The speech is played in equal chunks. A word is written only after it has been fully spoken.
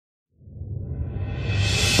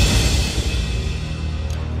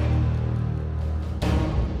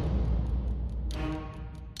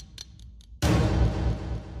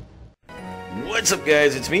What's up,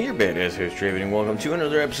 guys? It's me, your badass host Draven, and welcome to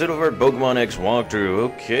another episode of our Pokemon X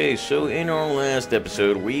walkthrough. Okay, so in our last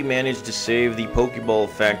episode, we managed to save the Pokeball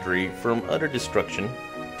factory from utter destruction.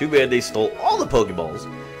 Too bad they stole all the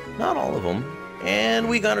Pokeballs, not all of them, and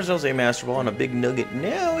we got ourselves a Master Ball and a big nugget.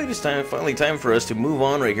 Now it is finally time for us to move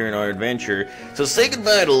on right here in our adventure. So say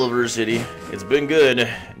goodbye to Lueroi City. It's been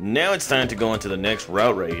good. Now it's time to go on to the next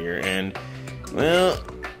route right here, and well,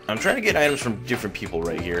 I'm trying to get items from different people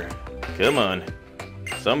right here. Come on.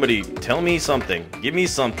 Somebody tell me something. Give me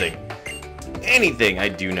something. Anything. I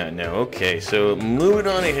do not know. Okay, so moving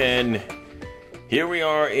on ahead. Here we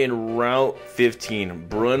are in Route 15,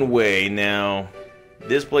 Brunway. Now,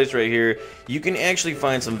 this place right here, you can actually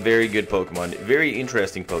find some very good Pokemon, very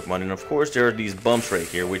interesting Pokemon. And of course, there are these bumps right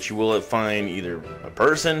here, which you will find either a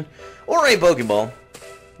person or a Pokeball.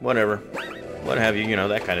 Whatever. What have you,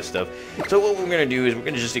 that kind of stuff. So what we're going to do is we're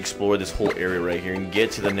going to just explore this whole area right here and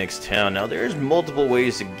get to the next town. Now, there's multiple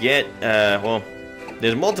ways to get, well,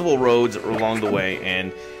 there's multiple roads along the way,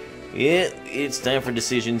 and it's time for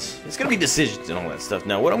decisions. It's going to be decisions and all that stuff.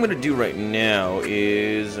 Now, what I'm going to do right now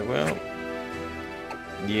is, well,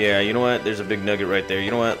 yeah, you know what? There's a big nugget right there.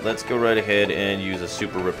 You know what? Let's go right ahead and use a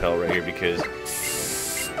Super Repel right here because,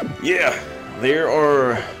 yeah, there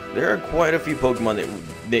are quite a few Pokemon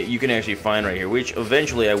that you can actually find right here, which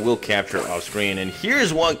eventually I will capture off screen. And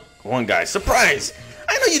here's one guy. Surprise!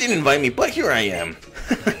 I know you didn't invite me, but here I am.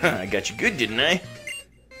 I got you good, didn't I?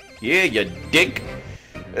 Yeah, you dick.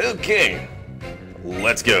 Okay,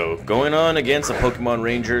 let's go. Going on against the Pokemon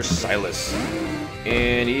Ranger Silas,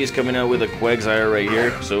 and he's coming out with a Quagsire right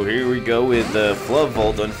here. So here we go with the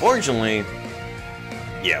Flubvolt. Unfortunately,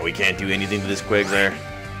 yeah, we can't do anything to this Quagsire.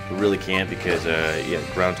 We really can't because, yeah,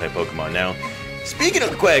 ground-type Pokemon. Now, speaking of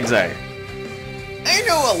Quagsire, I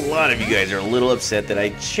know a lot of you guys are a little upset that I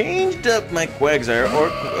changed up my Quagsire,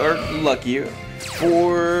 or Lucky,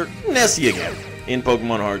 for Nessie again in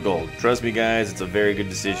Pokemon Heart Gold. Trust me, guys, it's a very good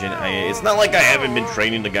decision. It's not like I haven't been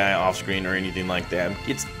training the guy off-screen or anything like that.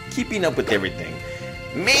 It's keeping up with everything.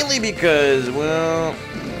 Mainly because, well,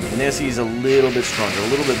 Nessie's a little bit stronger, a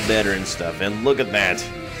little bit better and stuff. And look at that.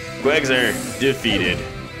 Quagsire defeated.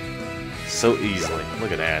 So easily.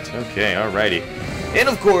 Look at that. Okay, alrighty. And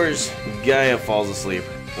of course, Gaia falls asleep.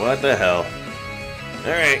 What the hell?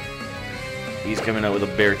 Alright. He's coming out with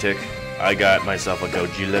a bear tick. I got myself a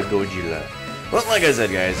Gogila. Well, like I said,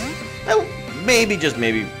 guys, I'll maybe, just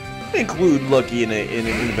maybe, include Lucky in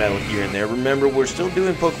the battle here and there. Remember, we're still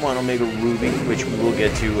doing Pokemon Omega Ruby, which we will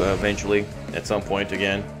get to eventually, at some point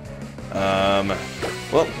again.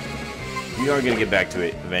 Well, we are going to get back to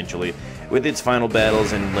it eventually. With its final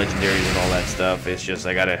battles and legendaries and all that stuff, it's just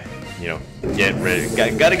I gotta, get ready.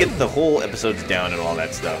 Gotta get the whole episodes down and all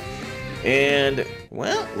that stuff. And,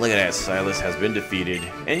 well, look at that. Silas has been defeated.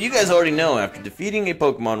 And you guys already know, after defeating a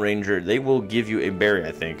Pokemon Ranger, they will give you a berry,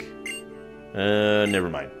 I think. Never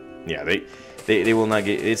mind. Yeah, they will not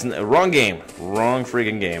get... It's a wrong game. Wrong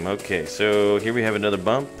friggin' game. Okay, so here we have another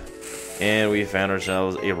bump. And we found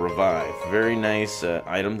ourselves a Revive. Very nice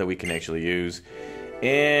item that we can actually use.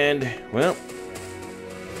 And, well,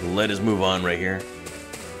 let us move on right here.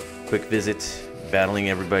 Quick visit, battling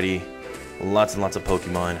everybody. Lots and lots of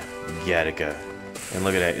Pokemon. Gattaca. And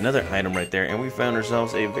look at that, another item right there. And we found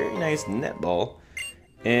ourselves a very nice netball.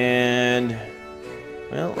 And,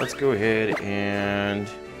 well, let's go ahead and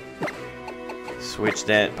switch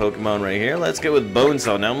that Pokemon right here. Let's go with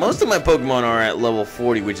Bonesaw. Now, most of my Pokemon are at level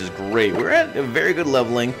 40, which is great. We're at a very good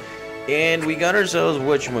leveling. And we got ourselves,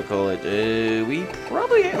 whatchamacallit, we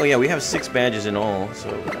probably, oh yeah, we have 6 badges in all, so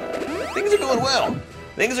things are going well.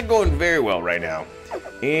 Things are going very well right now.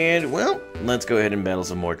 And, well, let's go ahead and battle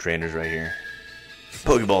some more trainers right here.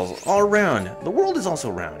 Pokeballs all around. The world is also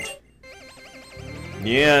round.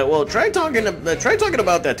 Yeah, well, try talking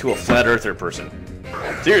about that to a flat earther person.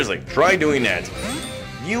 Seriously, try doing that.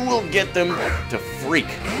 You will get them to freak.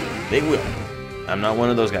 They will. I'm not one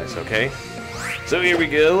of those guys, okay? So here we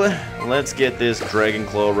go. Let's get this Dragon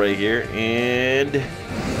Claw right here, and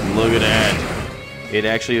look at that. It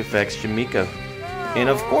actually affects Jamaica. And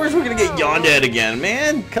of course we're gonna get Yondead again,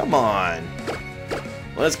 man. Come on.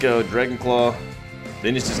 Let's go, Dragon Claw.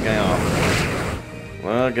 Finish this guy off.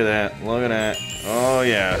 Look at that. Look at that. Oh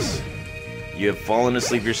yes. You have fallen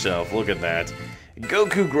asleep yourself. Look at that.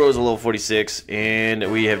 Goku grows a level 46,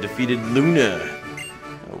 and we have defeated Luna.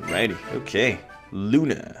 Alrighty. Okay.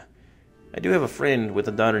 Luna. I do have a friend with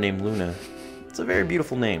a daughter named Luna. It's a very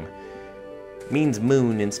beautiful name. Means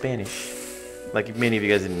moon in Spanish. Like if many of you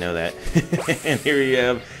guys didn't know that. And here we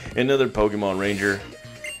have another Pokemon Ranger.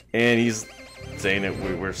 And he's saying that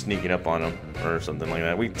we were sneaking up on them or something like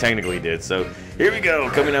that. We technically did. So here we go,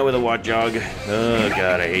 coming out with a Watchog. Oh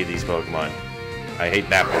god, I hate these Pokemon. I hate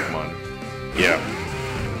that Pokemon. Yeah.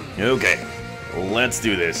 Okay, let's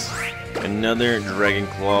do this. Another Dragon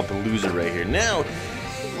Claw Palooza right here. Now,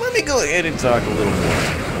 let me go ahead and talk a little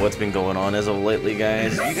more what's been going on as of lately,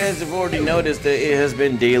 guys. You guys have already noticed that it has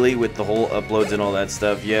been daily with the whole uploads and all that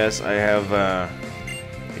stuff. Yes, I have,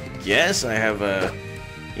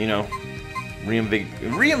 you know,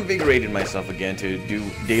 reinvigorated myself again to do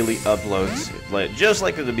daily uploads, just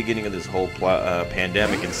like at the beginning of this whole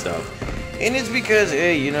pandemic and stuff. And it's because,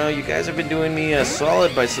 hey, you know, you guys have been doing me a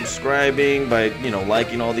solid by subscribing, by, you know,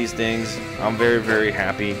 liking all these things. I'm very, very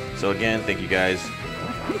happy. So again, thank you guys.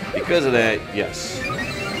 Because of that, yes.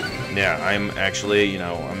 Yeah, I'm actually doing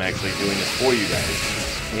this for you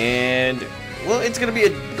guys. And, well, it's going to be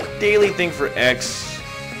a daily thing for X.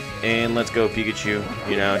 And let's go Pikachu,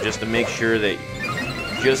 you know, just to make sure that,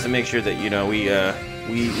 you know, we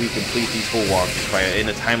complete these full walkthroughs in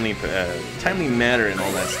a timely manner and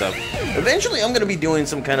all that stuff. Eventually, I'm going to be doing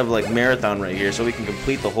some kind of like marathon right here so we can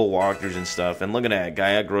complete the whole walkthroughs and stuff. And look at that,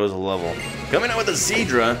 Gaia grows a level. Coming out with a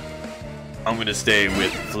Seadra, I'm going to stay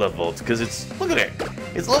with Fluffbolt because look at it,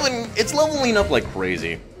 it's leveling up like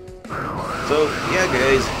crazy. So yeah,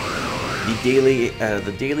 guys, the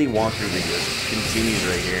daily walkthrough videos continues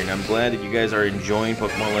right here, and I'm glad that you guys are enjoying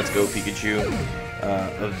Pokemon Let's Go Pikachu.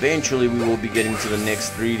 Eventually we will be getting to the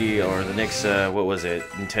next 3D, or the next, what was it,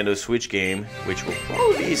 Nintendo Switch game, which will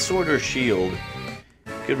probably be Sword or Shield.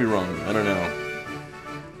 Could be wrong, I don't know.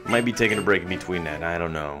 Might be taking a break in between that, I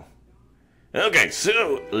don't know. Okay,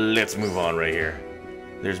 so let's move on right here.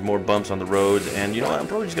 There's more bumps on the roads, and you know what, I'm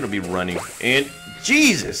probably just going to be running. And,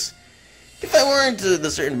 Jesus! If I weren't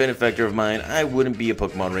the certain benefactor of mine, I wouldn't be a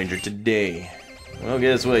Pokemon Ranger today. Well,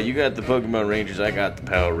 guess what? You got the Pokemon Rangers, I got the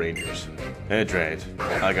Power Rangers. That's right,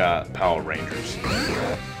 I got Power Rangers.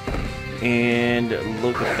 And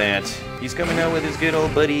look at that. He's coming out with his good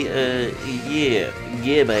old buddy,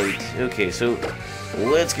 Gabite. Okay, so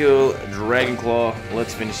let's go Dragon Claw.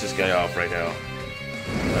 Let's finish this guy off right now.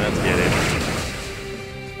 Let's get it.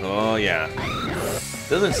 Oh, yeah.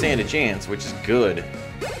 Doesn't stand a chance, which is good.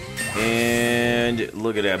 And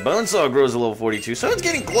look at that. Bonesaw grows to level 42, so it's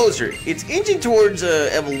getting closer. It's inching towards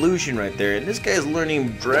evolution right there. And this guy's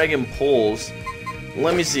learning Dragon Pulse.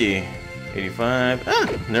 Let me see. 85.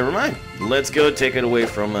 Ah, never mind. Let's go take it away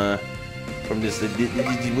from this,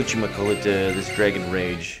 whatchamacallit, this Dragon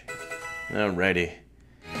Rage. Alrighty.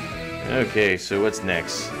 Okay, so what's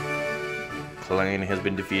next? Klein has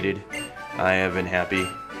been defeated. I have been happy.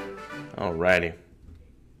 Alrighty.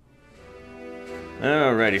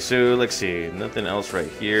 Alrighty, so let's see. Nothing else right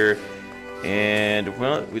here. And,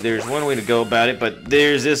 well, there's one way to go about it, but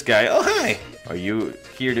there's this guy. Oh, hi! Are you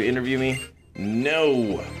here to interview me?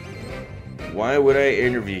 No! Why would I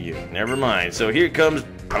interview you? Never mind. So here comes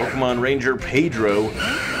Pokemon Ranger Pedro.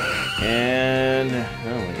 And,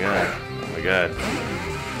 oh my god. Oh my god.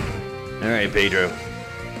 Alright, Pedro.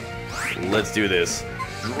 Let's do this.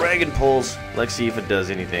 Dragon Pulse. Let's see if it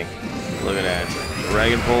does anything. Look at that.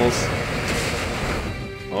 Dragon Pulse.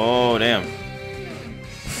 Oh, damn.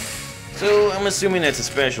 So, I'm assuming that's a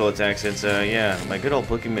special attack since, yeah, my good old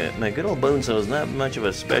Bonesaw is not much of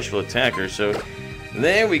a special attacker, so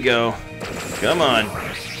there we go. Come on.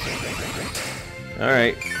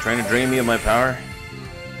 Alright, trying to drain me of my power.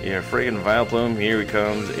 Yeah, friggin' Vileplume, here he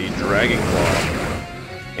comes, a Dragon Claw.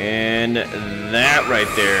 And that right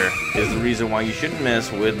there is the reason why you shouldn't mess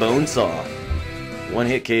with Bonesaw. One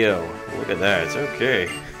hit KO. Look at that, it's okay.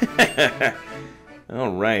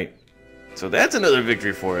 Alright, so that's another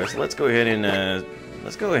victory for us. Let's go ahead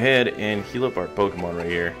and heal up our Pokemon right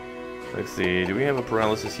here. Let's see, do we have a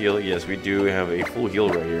paralysis heal? Yes, we do have a full heal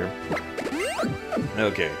right here.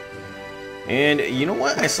 Okay. And you know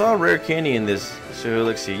what? I saw a rare candy in this. So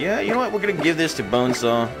let's see. Yeah, you know what? We're gonna give this to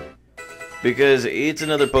Bonesaw because it's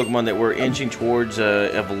another Pokemon that we're inching towards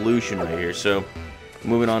evolution right here. So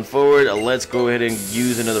moving on forward, let's go ahead and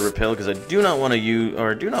use another repel because I do not want to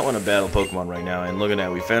battle Pokemon right now. And look at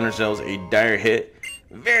that, we found ourselves a dire hit.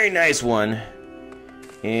 Very nice one.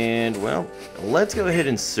 And well, let's go ahead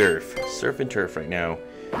and surf and turf right now.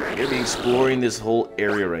 We're gonna be exploring this whole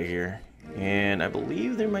area right here. And I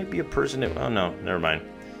believe there might be a person that, oh no, never mind.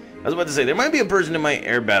 I was about to say, there might be a person in my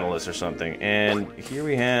air battle list or something. And here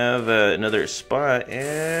we have another spot,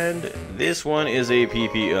 and this one is a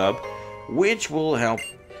PP up, which will help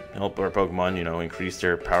our Pokemon, you know, increase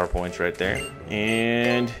their power points right there.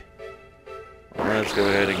 And let's go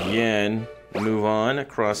ahead again, move on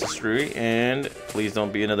across the street, and please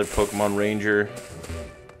don't be another Pokemon Ranger.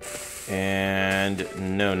 And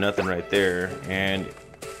no, nothing right there. And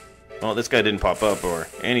well, this guy didn't pop up or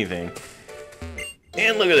anything.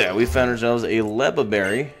 And look at that, we found ourselves a Lepa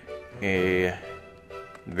berry, a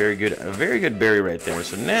very good berry right there.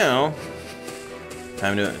 So now,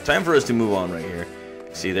 time for us to move on right here.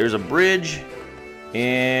 See, there's a bridge,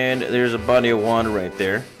 and there's a body of water right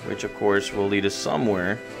there, which of course will lead us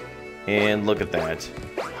somewhere. And look at that,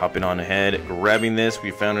 hopping on ahead, grabbing this. We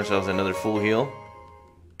found ourselves another full heal.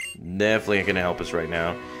 Definitely gonna help us right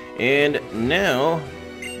now. And now,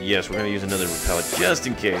 yes, we're gonna use another repel just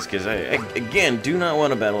in case, because I again do not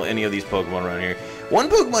want to battle any of these Pokemon around here. One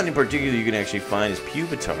Pokemon in particular you can actually find is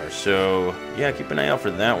Pupitar, so yeah, keep an eye out for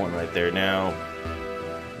that one right there. Now,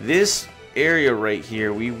 this area right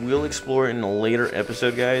here, we will explore in a later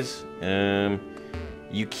episode, guys.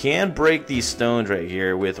 You can break these stones right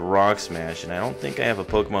here with Rock Smash, and I don't think I have a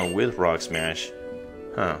Pokemon with Rock Smash.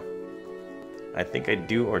 Huh. I think I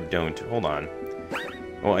do or don't. Hold on.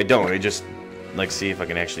 Oh, I don't. I just like see if I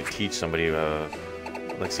can actually teach somebody.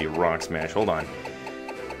 Let's see, Rock Smash. Hold on.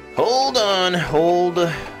 Hold on. Hold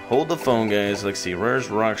the phone, guys. Let's see. Where's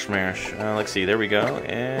Rock Smash? Let's see. There we go.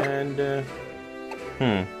 And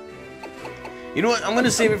you know what? I'm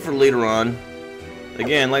gonna save it for later on.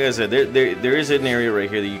 Again, like I said, there is an area right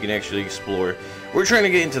here that you can actually explore. We're trying to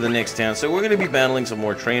get into the next town, so we're going to be battling some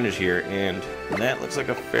more trainers here, and that looks like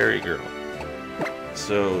a fairy girl.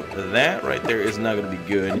 So that right there is not going to be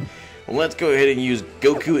good. Well, let's go ahead and use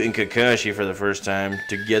Goku and Kakashi for the first time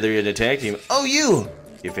together in a tag team. Oh, you!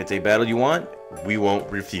 If it's a battle you want, we won't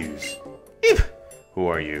refuse. Eep! Who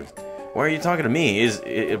are you? Why are you talking to me? Is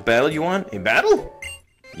it a battle you want? A battle?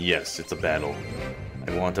 Yes, it's a battle.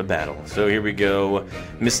 I want a battle. So here we go.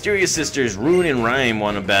 Mysterious Sisters, Rune and Rhyme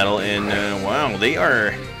want a battle, and wow, they are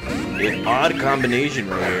an odd combination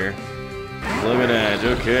right here. Look at that.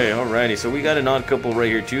 Okay, alrighty. So we got an odd couple right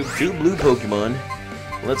here too. Two blue Pokemon.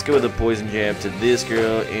 Let's go with a poison jab to this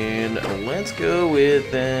girl, and let's go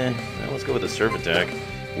with a surf attack.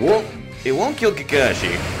 It won't kill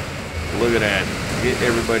Kakashi. Look at that. Hit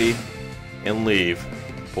everybody and leave.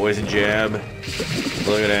 Poison jab.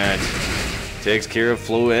 Look at that. Takes care of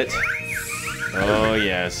Floette. Oh,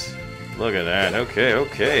 yes. Look at that. Okay,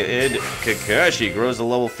 okay. And Kakashi grows to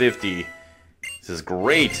level 50. This is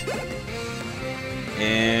great.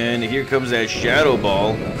 And here comes that Shadow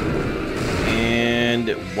Ball.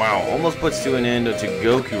 And, wow, almost puts to an end to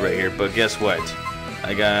Goku right here. But guess what?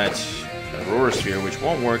 I got Aurora Sphere, which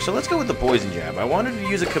won't work. So let's go with the Poison Jab. I wanted to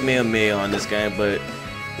use a Kamehameha on this guy, but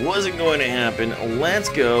wasn't going to happen. Let's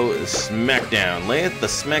go Smackdown.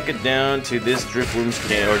 Let's smack it down to this Drifblim's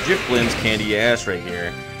candy ass right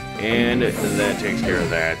here. And that takes care of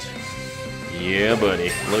that. Yeah,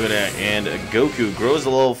 buddy. Look at that. And Goku grows to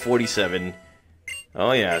level 47.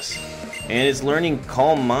 Oh, yes. And it's learning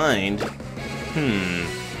Calm Mind.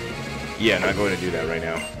 Yeah, not going to do that right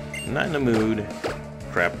now. Not in the mood.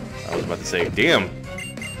 Crap. I was about to say, damn.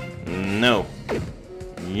 No.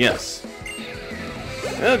 Yes.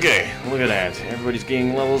 Okay, look at that. Everybody's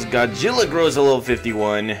gaining levels. Godzilla grows to level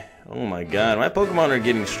 51. Oh my god, my Pokemon are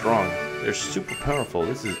getting strong. They're super powerful.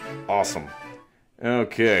 This is awesome.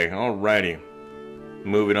 Okay, alrighty.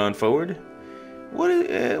 Moving on forward.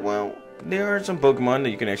 Well, there are some Pokemon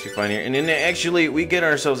that you can actually find here. And then actually, we get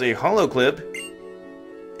ourselves a Holo Clip.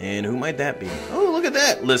 And who might that be? Oh, look at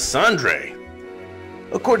that. Lysandre.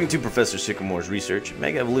 According to Professor Sycamore's research,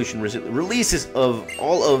 Mega Evolution releases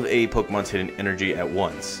all of a Pokemon's hidden energy at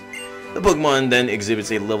once. The Pokemon then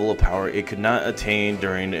exhibits a level of power it could not attain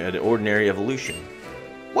during an ordinary evolution.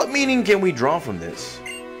 What meaning can we draw from this?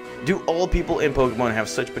 Do all people in Pokemon have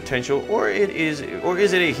such potential, or is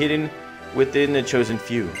it a hidden within the chosen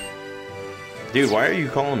few? Dude, why are you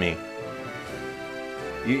calling me?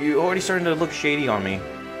 You already starting to look shady on me.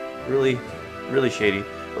 Really, really shady.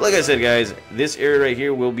 But like I said, guys, this area right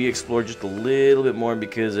here will be explored just a little bit more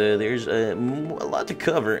because there's a lot to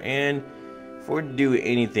cover. And before we do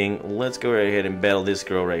anything, let's go right ahead and battle this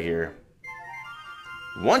girl right here.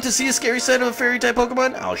 Want to see a scary side of a fairy-type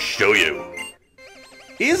Pokemon? I'll show you.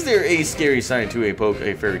 Is there a scary side to a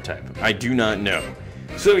fairy type? I do not know.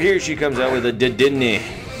 So here she comes out with a Dedenne.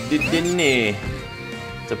 Dedenne.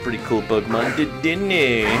 It's a pretty cool Pokemon.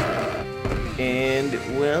 Dedenne. And,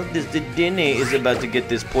 well, this Dedenne is about to get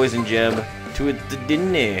this poison jab to a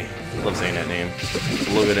Dedenne. Love saying that name.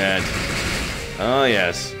 Look at that. Oh,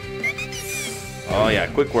 yes. Oh, yeah.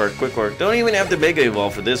 Quick work, quick work. Don't even have to Mega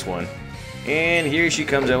Evolve for this one. And here she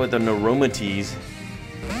comes out with an Aromatisse.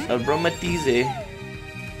 Aromatisse.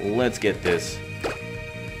 Let's get this.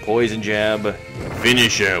 Poison jab.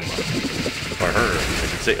 Finish him. Or her, I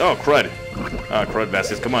should say. Oh, crud. Ah, crud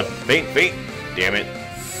baskets. Come on. Faint, faint. Damn it.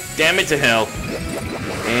 damn it to hell.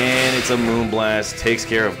 And it's a Moonblast, takes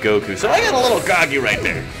care of Goku. So I got a little cocky right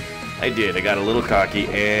there. I did, I got a little cocky,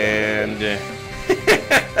 and if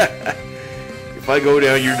I go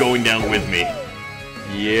down, you're going down with me.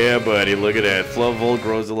 Yeah, buddy, look at that. Flubvolt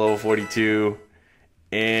grows to level 42.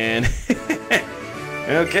 And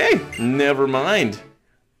okay, never mind.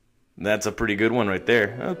 That's a pretty good one right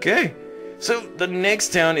there. Okay, so the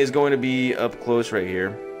next town is going to be up close right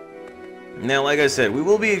here. Now, like I said, we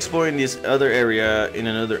will be exploring this other area in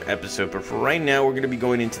another episode, but for right now, we're going to be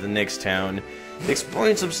going into the next town,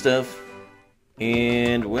 exploring some stuff.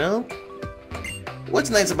 And, well, what's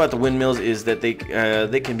nice about the windmills is that they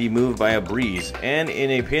can be moved by a breeze, and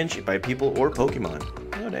in a pinch by people or Pokemon.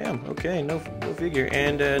 Oh, damn. Okay, no figure.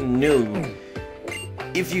 And, no.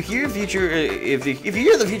 If you hear if you hear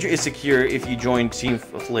the future is secure if you join Team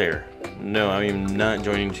Flare. No, I am not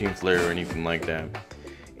joining Team Flare or anything like that.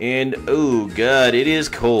 And oh god, it is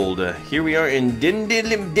cold. Here we are in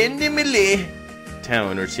Dindimili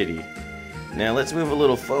town or city. Now let's move a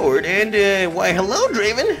little forward and why hello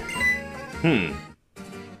Draven.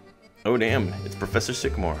 Oh damn, it's Professor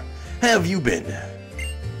Sycamore. How have you been?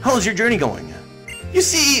 How's your journey going? You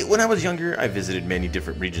see, when I was younger, I visited many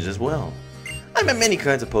different regions as well. I met many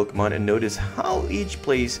kinds of Pokemon and noticed how each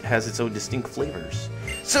place has its own distinct flavors.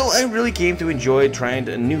 So I really came to enjoy trying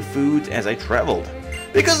new foods as I traveled.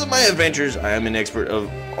 Because of my adventures, I am an expert of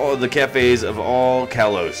all the cafes of all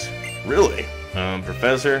Kalos. Really?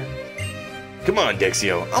 Professor? Come on,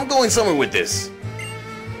 Dexio, I'm going somewhere with this.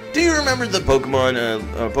 Do you remember the Pokemon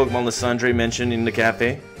Lysandre mentioned in the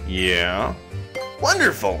cafe? Yeah.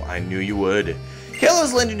 Wonderful, I knew you would.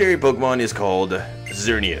 Kalos' legendary Pokemon is called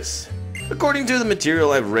Xerneas. According to the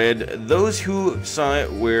material I've read, those who saw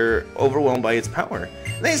it were overwhelmed by its power.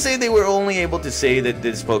 They say they were only able to say that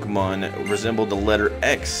this Pokemon resembled the letter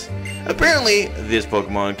X. Apparently, this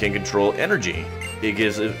Pokemon can control energy. It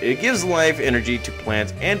gives life energy to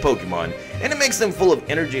plants and Pokemon, and it makes them full of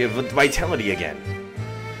energy and vitality again.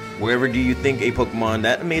 Wherever do you think a Pokemon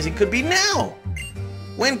that amazing could be now?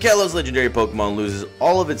 When Kalos' legendary Pokemon loses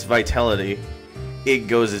all of its vitality, it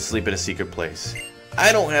goes to sleep in a secret place.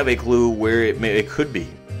 I don't have a clue where it could be.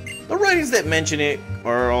 The writings that mention it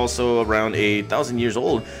are also around 1,000 years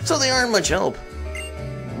old, so they aren't much help.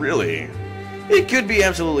 Really? It could be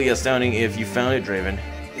absolutely astounding if you found it, Draven.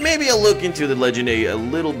 Maybe I'll look into the legend a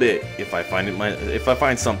little bit. If I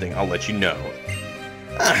find something, I'll let you know.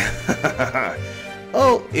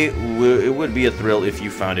 Oh, it would be a thrill if you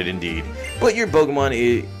found it indeed. But your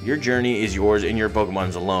journey is yours and your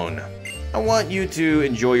Pokemon's alone. I want you to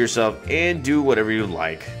enjoy yourself and do whatever you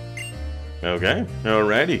like. Okay,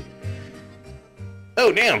 alrighty.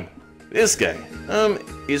 Oh damn, this guy.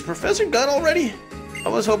 Is Professor done already? I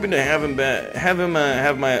was hoping to have him have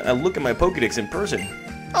a look at my Pokedex in person.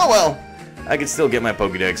 Oh well, I can still get my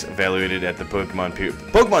Pokedex evaluated at the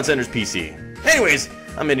Pokemon Center's PC. Anyways,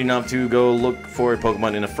 I'm heading off to go look for a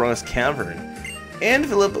Pokemon in a frost cavern and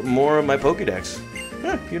fill up more of my Pokedex.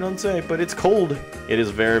 Yeah, you don't say, but it's cold. It is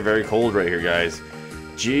very, very cold right here, guys.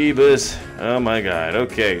 Jeebus. Oh my god.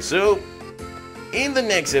 Okay, so in the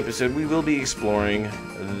next episode, we will be exploring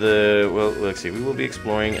we will be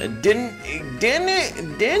exploring Dindimili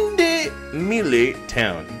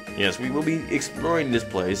town. Yes, we will be exploring this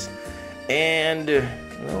place, and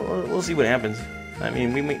we'll see what happens. I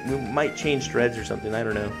mean, we might change threads or something, I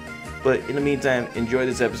don't know. But in the meantime, enjoy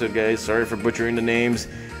this episode, guys. Sorry for butchering the names.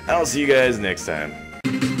 I'll see you guys next time.